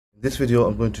This video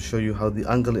I'm going to show you how the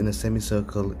angle in a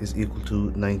semicircle is equal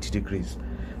to 90 degrees.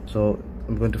 So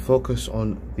I'm going to focus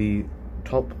on the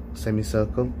top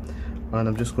semicircle and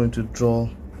I'm just going to draw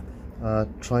a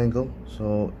triangle.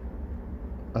 So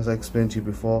as I explained to you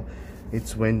before,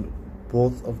 it's when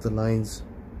both of the lines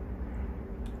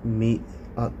meet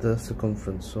at the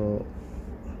circumference. So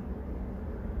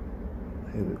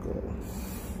here we go.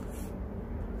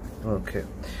 Okay,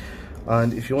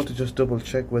 and if you want to just double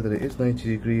check whether it is 90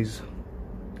 degrees,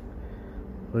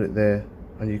 put it there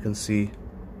and you can see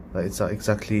that it's at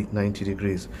exactly 90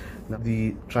 degrees. Now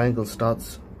the triangle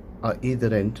starts at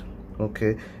either end.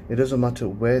 Okay, it doesn't matter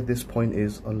where this point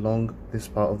is along this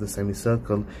part of the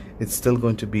semicircle, it's still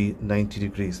going to be 90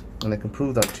 degrees, and I can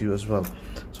prove that to you as well.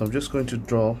 So I'm just going to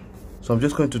draw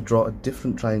a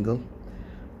different triangle.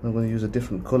 I'm going to use a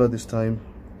different color this time.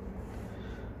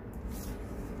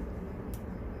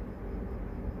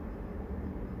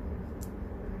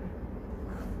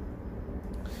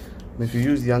 And if you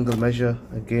use the angle measure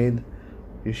again,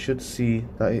 you should see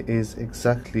that it is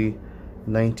exactly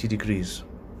 90 degrees.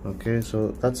 Okay,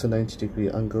 so that's a 90 degree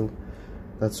angle.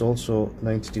 That's also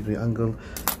 90 degree angle.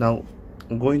 Now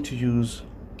I'm going to use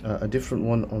a different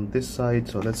one on this side.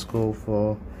 So let's go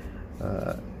for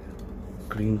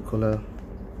green color.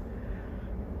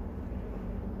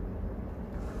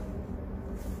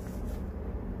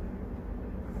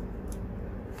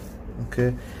 Okay,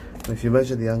 and if you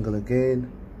measure the angle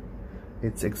again,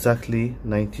 it's exactly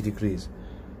 90 degrees.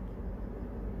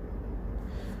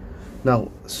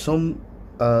 Now some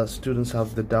students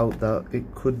have the doubt that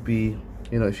it could be,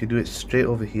 if you do it straight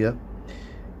over here,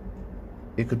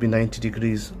 it could be 90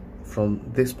 degrees from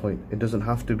this point. It doesn't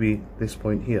have to be this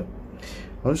point here.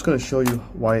 I'm just going to show you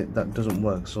why that doesn't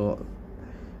work. So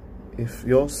if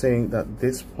you're saying that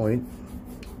this point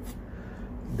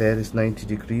there is 90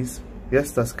 degrees,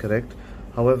 yes, that's correct.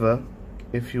 However,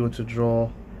 if you were to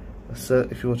draw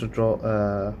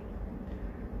a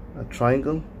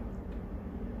triangle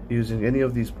using any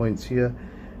of these points here,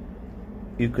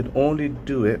 you could only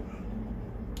do it.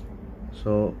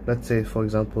 So let's say, for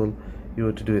example, you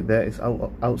were to do it there, it's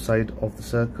outside of the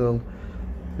circle.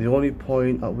 The only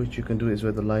point at which you can do it is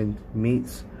where the line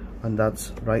meets, and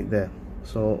that's right there.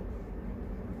 So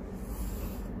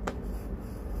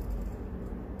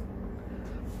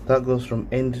that goes from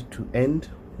end to end.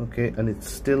 Okay, and it's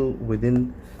still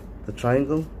within the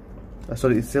triangle,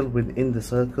 it's still within the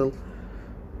circle,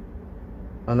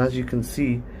 and as you can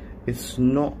see, it's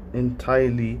not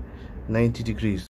entirely 90 degrees.